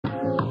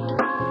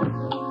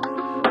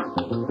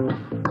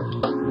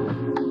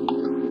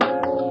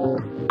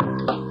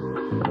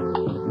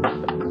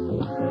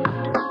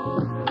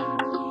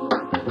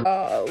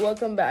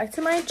welcome back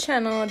to my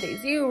channel.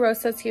 Daisy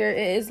Rosas here.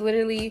 It is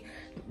literally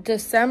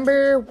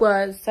December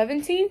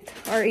 17th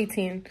or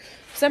 18th?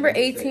 December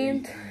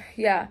 18th.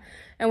 Yeah,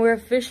 and we're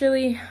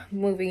officially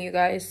moving, you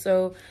guys.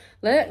 So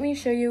let me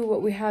show you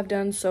what we have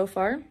done so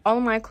far. All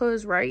of my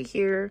clothes right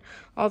here,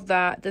 all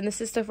that. Then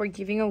this is stuff we're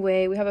giving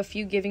away. We have a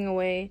few giving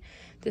away.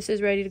 This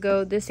is ready to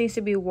go. This needs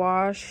to be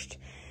washed.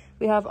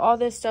 We have all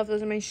this stuff.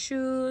 Those are my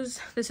shoes.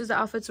 This is the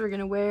outfits we're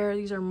gonna wear.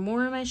 These are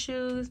more of my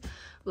shoes.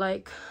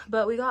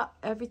 But we got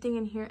everything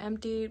in here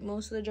emptied.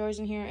 Most of the drawers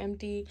in here are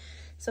empty,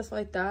 stuff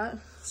like that.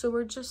 So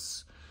we're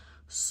just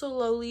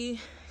slowly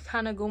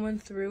kind of going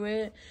through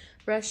it.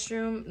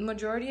 Restroom,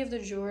 majority of the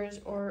drawers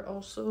are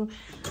also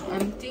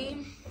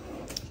empty.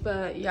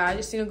 But yeah, I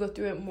just need to go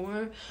through it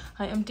more.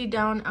 I emptied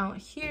down out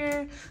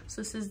here.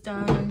 So this is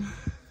done.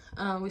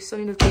 We still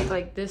need to take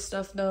like this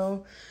stuff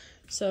though.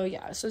 So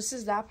yeah, so this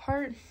is that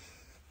part.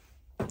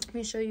 Let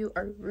me show you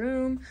our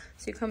room.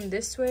 So you come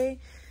this way.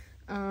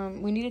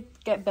 We need to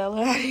get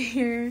Bella out of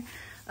here.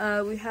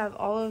 We have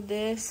all of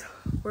this.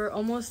 We're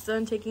almost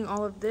done taking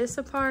all of this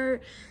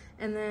apart.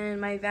 And then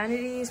my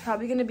vanity is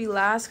probably going to be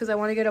last because I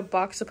want to get a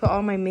box to put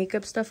all my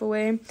makeup stuff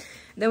away.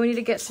 Then we need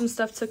to get some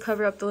stuff to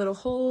cover up the little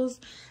holes.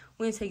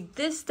 We're going to take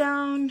this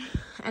down.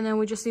 And then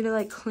we just need to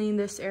like clean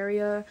this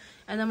area.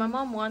 And then my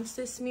mom wants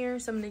this mirror,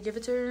 so I'm going to give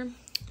it to her.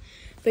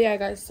 But yeah,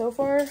 guys, so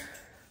far it's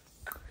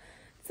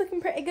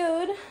looking pretty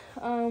good.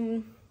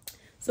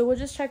 So we'll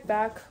just check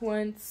back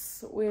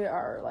once we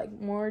are like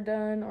more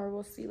done, or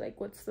we'll see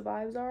like what's the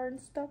vibes are and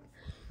stuff.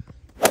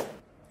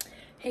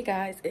 Hey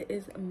guys, it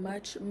is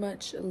much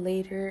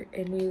later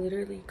and we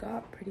literally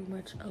got pretty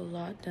much a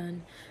lot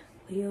done.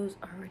 Leo's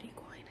already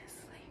going to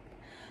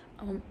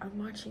sleep. I'm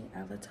watching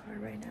Avatar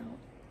right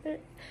now.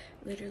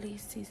 Literally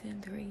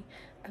season 3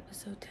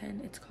 episode 10.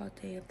 It's called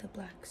Day of the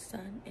Black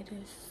Sun. It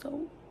is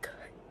so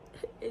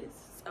good. It is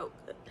so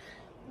good.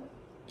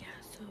 Yeah,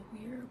 so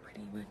we're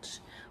pretty much,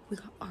 we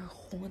got our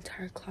whole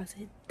entire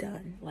closet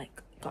done.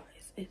 Like,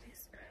 guys, it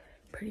is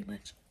pretty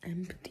much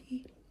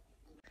empty.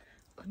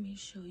 Let me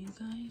show you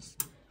guys.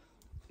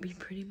 We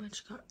pretty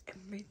much got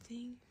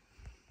everything.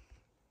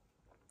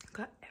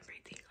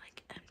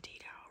 Like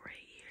emptied out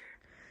right here.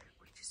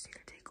 We just need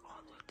to take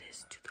all of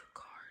this to the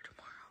car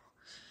tomorrow.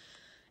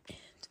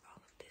 And all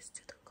of this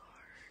to the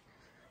car.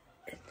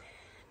 And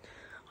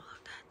then all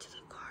of that to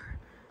the car.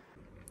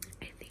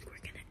 I think we're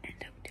gonna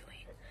end up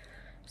doing,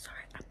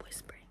 sorry, I'm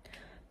whispering,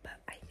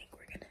 but I think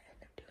we're gonna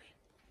end up doing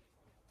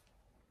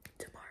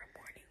tomorrow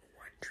morning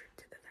one trip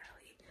to the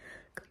valley,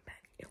 come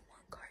back in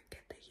one car,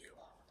 get the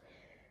U-Haul,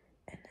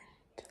 and then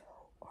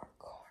tow our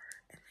car,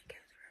 and then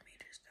get the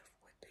remainder stuff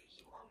with the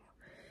U-Haul,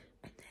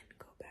 and then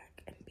go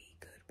back and be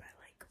good by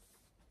like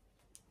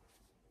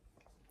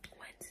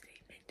Wednesday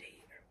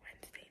midday or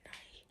Wednesday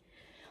night,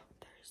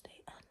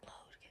 Thursday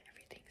unload, get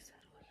everything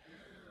settled,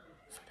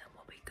 so then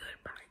we'll be good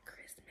by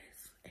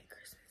Christmas and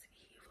Christmas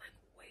Eve, like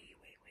way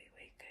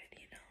good,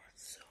 you know.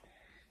 So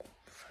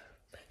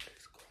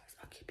fingers crossed.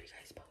 I'll keep you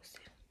guys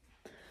posted.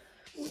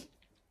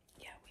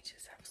 Yeah, we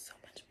just have so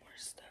much more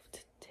stuff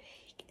to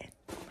take, and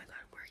oh my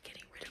god, we're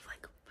getting rid of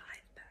like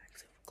 5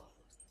 bags of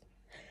clothes,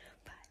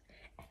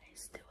 and I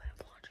still have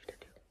laundry to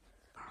do.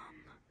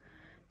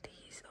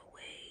 These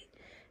away,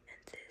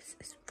 and this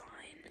is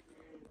fine,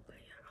 but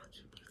yeah, I'll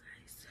keep you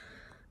guys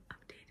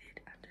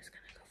updated. I'm just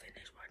gonna go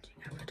finish watching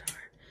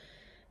Avatar.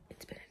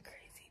 It's been a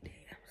crazy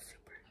day. I'm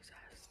super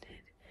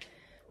exhausted,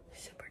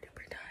 super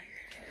duper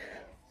tired,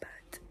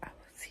 but I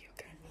will see you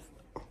guys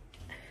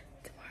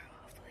tomorrow,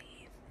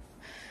 hopefully.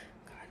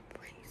 God,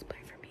 please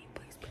pray for me.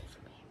 Please pray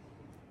for me.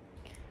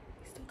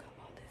 We still got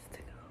all this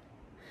to go,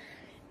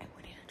 and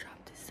we need to drop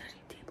this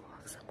study table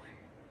off somewhere.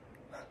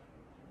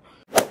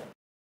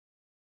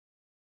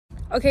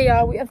 Okay,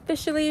 y'all, we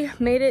officially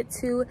made it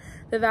to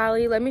the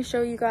valley. Let me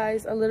show you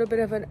guys a little bit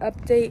of an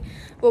update,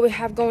 what we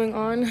have going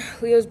on.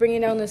 Leo's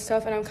bringing down this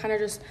stuff and I'm kind of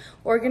just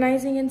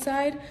organizing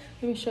inside.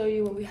 Let me show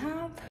you what we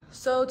have.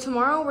 So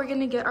tomorrow we're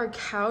gonna get our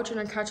couch, and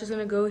our couch is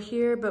gonna go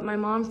here, but my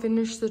mom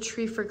finished the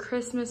tree for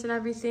Christmas and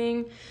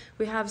everything.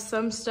 We have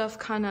some stuff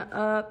kind of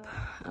up,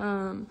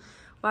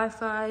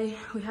 Wi-Fi.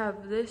 We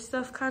have this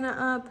stuff kind of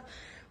up.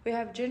 We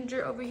have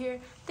Ginger over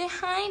here. Say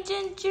hi,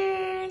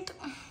 Ginger.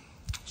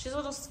 She's a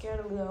little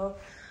scared of Leo,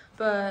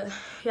 but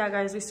yeah,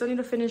 guys, we still need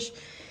to finish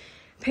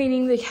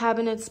painting the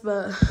cabinets,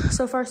 but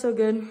so far so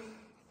good.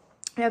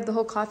 We have the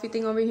whole coffee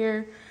thing over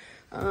here.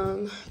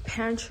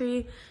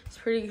 Pantry is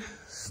pretty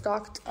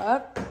stocked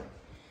up.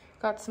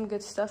 Got some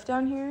good stuff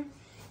down here,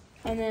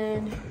 and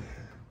then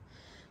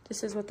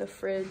this is what the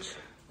fridge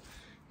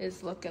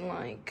is looking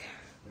like.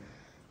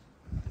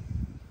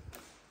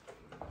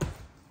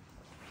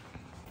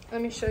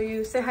 Let me show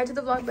you. Say hi to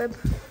the vlog, babe.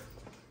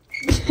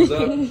 What's up?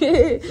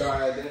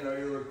 Sorry, I didn't know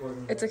you were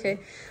recording. It's okay.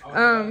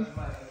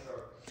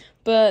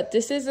 But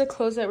this is the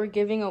clothes that we're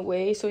giving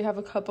away. So we have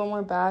a couple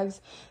more bags.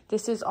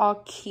 This is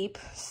all keep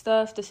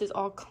stuff. This is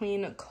all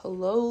clean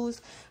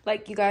clothes.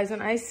 Like, you guys,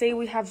 when I say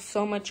we have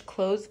so much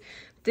clothes,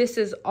 this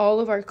is all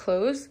of our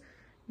clothes.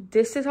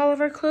 This is all of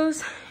our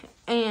clothes.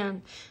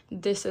 And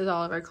this is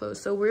all of our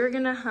clothes. So we're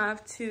gonna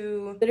have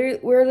to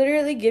we're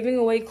literally giving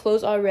away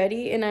clothes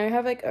already, and I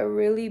have like a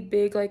really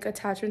big like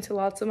attachment to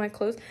lots of my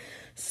clothes.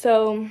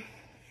 So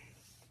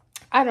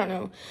I don't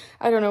know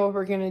what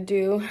we're gonna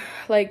do.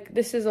 Like,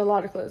 this is a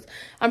lot of clothes.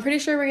 I'm pretty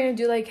sure we're gonna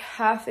do like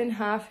half and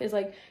half is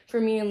like for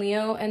me and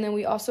Leo, and then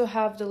we also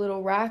have the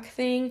little rack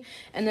thing,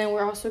 and then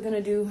we're also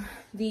gonna do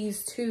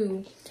these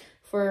two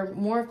for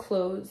more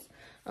clothes.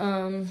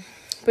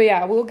 But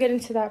yeah, we'll get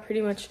into that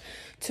pretty much.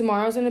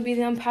 Tomorrow's gonna be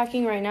the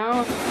unpacking. Right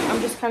now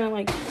I'm just kind of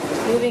like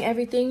moving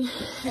everything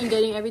and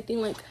getting everything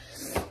like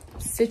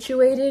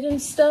situated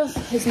and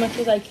stuff as much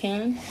as I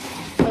can,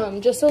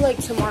 just so like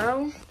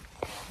tomorrow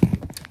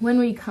when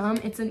we come,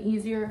 it's an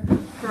easier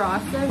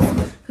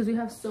process because we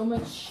have so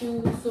much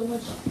shoes, so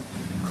much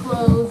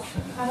clothes.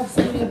 I have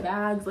so many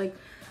bags. Like,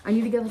 I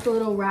need to get like a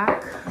little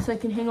rack so I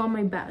can hang all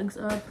my bags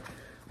up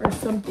or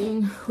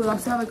something. We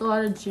also have like a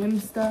lot of gym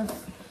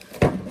stuff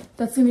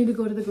that's gonna need to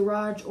go to the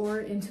garage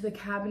or into the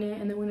cabinet,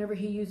 and then whenever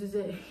he uses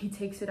it, he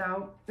takes it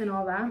out and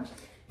all that.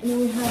 And then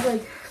we have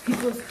like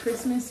people's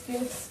Christmas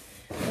gifts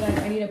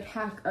that I need to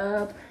pack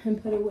up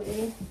and put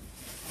away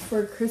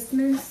for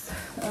Christmas.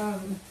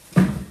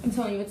 I'm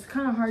telling you, it's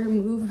kind of hard to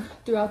move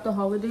throughout the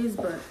holidays,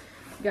 but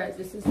guys,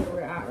 this is where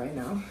we're at right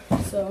now.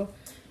 So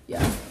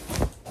yeah,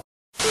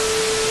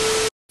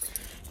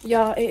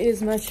 y'all, it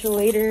is much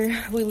later.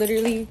 We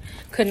literally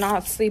could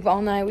not sleep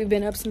all night. We've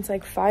been up since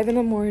like 5 in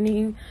the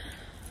morning.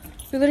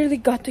 We literally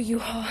got the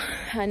U-Haul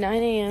at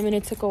 9 a.m. and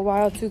it took a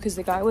while too because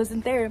the guy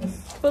wasn't there.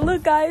 But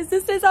look guys,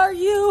 this is our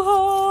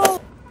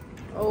U-Haul.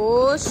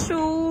 Oh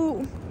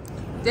shoot,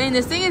 dang,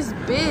 this thing is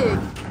big.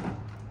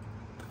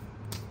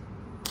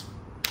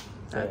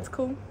 That's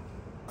cool.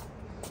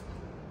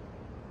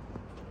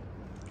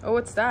 Oh,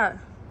 what's that?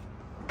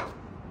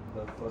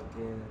 The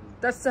fucking...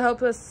 That's to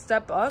help us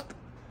step up?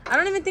 I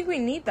don't even think we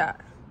need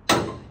that.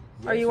 Yes,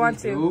 or you want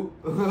to?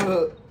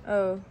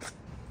 Oh.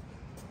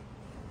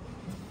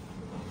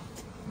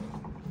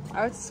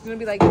 I was just gonna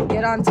be like,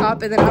 get on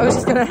top, and then I was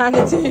just gonna hand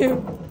it to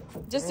you.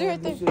 Just do it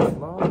right there. It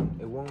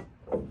won't.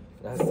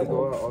 It has to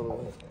go out all the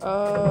way.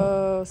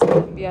 Oh, so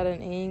it can be at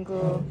an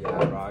angle.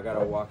 Yeah, bro, I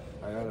gotta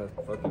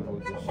fucking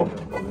move this shit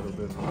up a little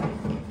bit more.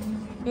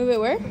 Move it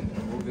where?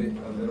 Move it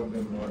a little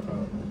bit more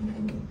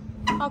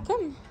up. How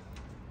come?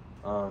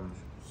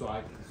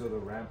 So the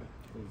ramp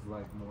is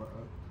like more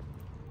up.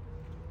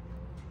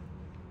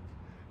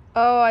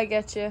 Oh, I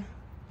get you.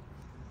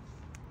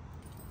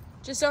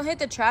 Just don't hit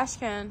the trash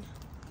can.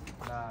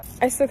 Nah.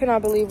 I still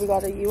cannot believe we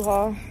got a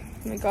U-Haul.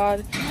 Oh my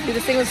god. Dude,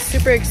 this thing was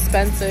super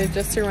expensive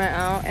just to rent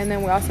out, and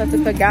then we also have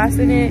to put gas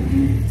in it,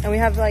 and we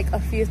have like a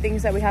few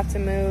things that we have to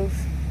move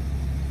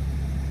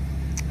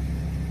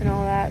and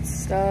all that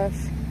stuff.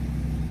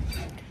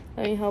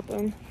 Let me help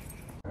him.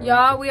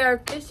 Y'all, we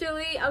are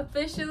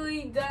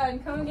officially done.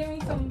 Come give me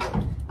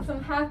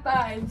some high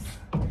fives.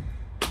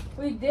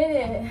 We did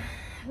it.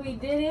 We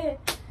did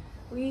it.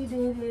 We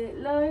did it.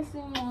 Lo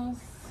hicimos.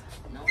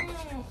 No.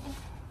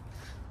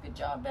 Good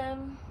job, babe.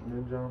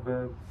 Good job,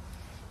 babe.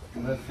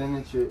 Let's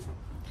finish it.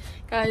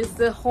 Guys,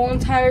 the whole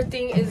entire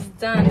thing is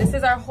done. This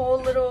is our whole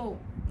little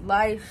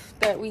life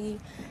that we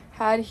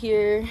had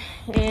here,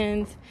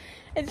 and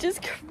it's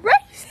just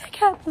crazy. I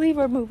can't believe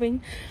we're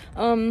moving.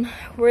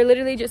 We're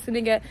literally just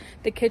gonna get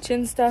the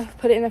kitchen stuff,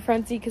 put it in the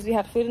front seat because we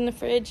have food in the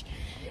fridge,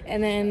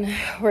 and then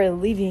we're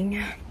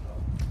leaving.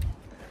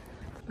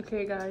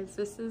 Okay guys,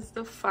 this is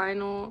the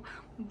final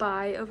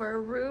buy of our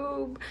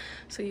room.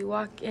 So you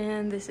walk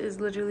in, this is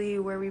literally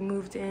where we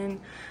moved in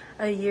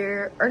a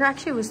year, or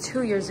actually it was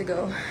 2 years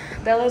ago.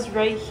 Bella's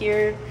right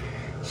here.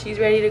 She's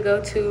ready to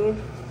go too.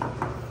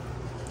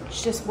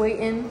 She's just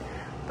waiting.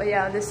 But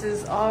yeah, this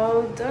is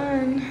all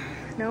done.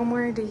 No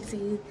more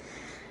Daisy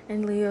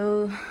and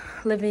Leo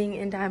living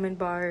in Diamond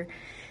Bar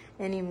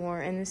anymore.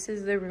 And this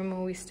is the room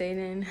where we stayed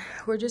in.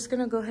 We're just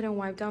gonna go ahead and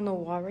wipe down the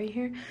wall right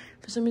here.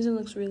 For some reason it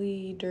looks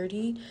really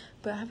dirty,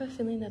 but I have a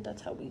feeling that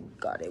that's how we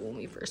got it when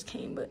we first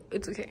came, but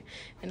it's okay.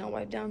 And I'll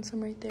wipe down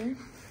some right there,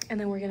 and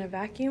then we're gonna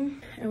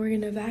vacuum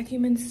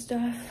and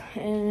stuff,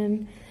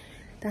 and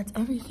that's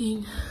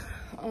everything.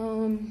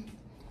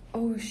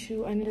 Oh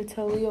shoot, I need to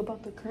tell Leo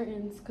about the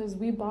curtains because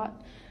we bought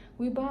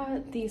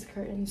these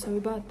curtains. So we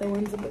bought the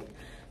ones,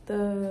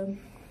 the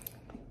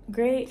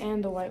gray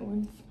and the white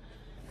ones.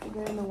 The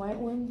gray and the white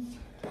ones,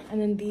 and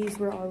then these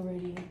were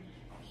already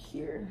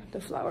here, the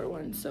flower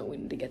ones, so we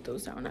need to get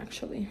those down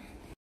actually.